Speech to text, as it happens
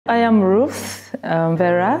I am Ruth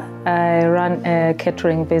Mbera. I run a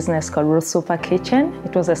catering business called Ruth Super Kitchen.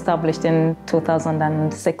 It was established in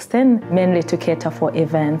 2016, mainly to cater for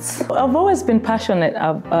events. I've always been passionate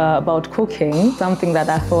about cooking, something that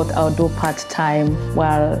I thought I would do part-time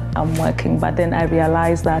while I'm working. But then I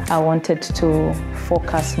realized that I wanted to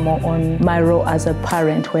focus more on my role as a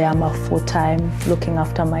parent, where I'm a full-time looking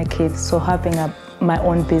after my kids. So having my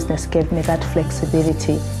own business gave me that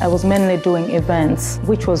flexibility. I was mainly doing events,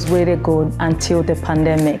 which was really good until the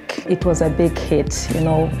pandemic. It was a big hit,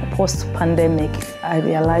 post-pandemic. I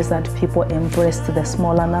realized that people embraced the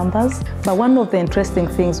smaller numbers. But one of the interesting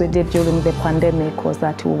things we did during the pandemic was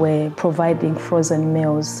that we were providing frozen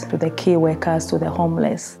meals to the key workers, to the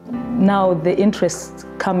homeless. Now the interest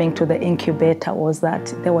coming to the incubator was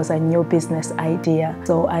that there was a new business idea.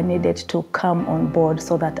 So I needed to come on board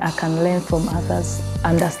so that I can learn from others,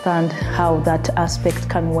 understand how that aspect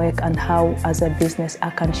can work and how as a business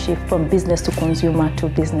I can shift from business to consumer to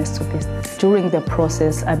business to business. During the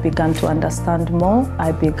process, I began to understand more.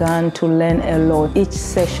 I began to learn a lot. Each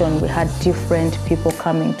session we had different people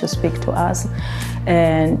coming to speak to us,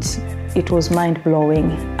 and it was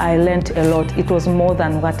mind-blowing. I learned a lot. It was more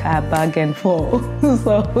than what I bargained for.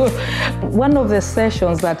 So one of the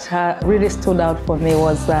sessions that really stood out for me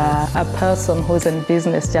was a person who's in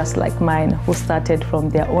business just like mine, who started from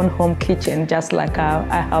their own home kitchen, just like I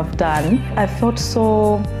have done. I felt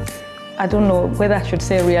so, I don't know whether I should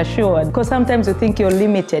say reassured, because sometimes you think you're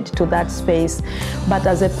limited to that space. But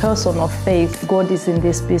as a person of faith, God is in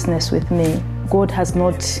this business with me. God has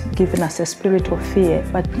not given us a spirit of fear,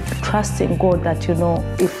 but trusting God that,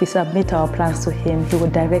 if we submit our plans to Him, He will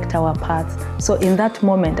direct our path. So in that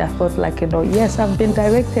moment, I felt like, yes, I've been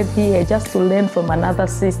directed here just to learn from another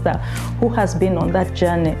sister who has been on that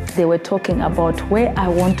journey. They were talking about where I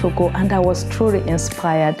want to go, and I was truly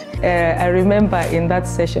inspired. I remember in that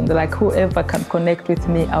session, they're like, whoever can connect with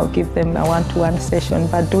me, I'll give them a one-to-one session,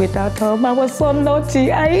 but do it at home. I was so naughty.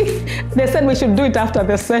 They said we should do it after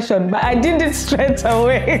the session, but I did it straight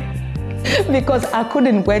away because I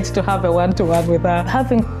couldn't wait to have a one-to-one with her.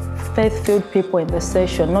 Having faith-filled people in the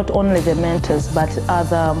session, not only the mentors, but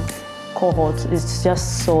other cohorts, it's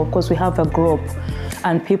just so, because we have a group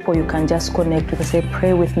and people you can just connect with and say,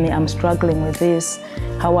 pray with me, I'm struggling with this.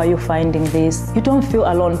 How are you finding this? You don't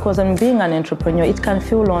feel alone, because being an entrepreneur, it can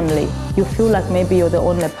feel lonely. You feel like maybe you're the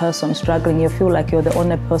only person struggling. You feel like you're the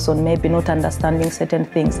only person maybe not understanding certain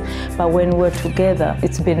things. But when we're together,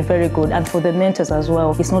 it's been very good. And for the mentors as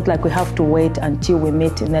well, it's not like we have to wait until we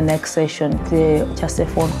meet in the next session. They're just a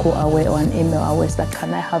phone call away or an email away. It's like,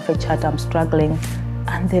 can I have a chat? I'm struggling.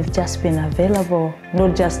 And they've just been available,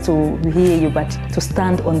 not just to hear you, but to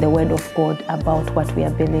stand on the word of God about what we are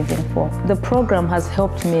believing for. The program has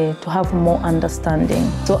helped me to have more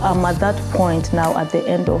understanding. So I'm at that point now at the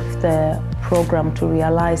end of the program to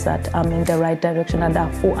realize that I'm in the right direction and I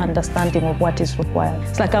have full understanding of what is required.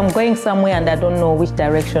 It's like I'm going somewhere and I don't know which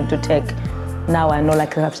direction to take. Now I know,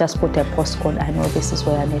 like I've just put a postcode, I know this is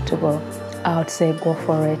where I need to go. I would say go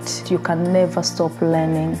for it. You can never stop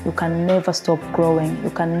learning. You can never stop growing. You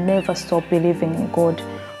can never stop believing in God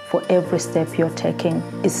for every step you're taking.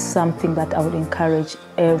 It's something that I would encourage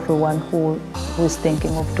everyone who is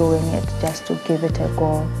thinking of doing it, just to give it a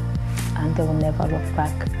go, and they will never look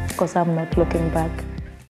back, because I'm not looking back.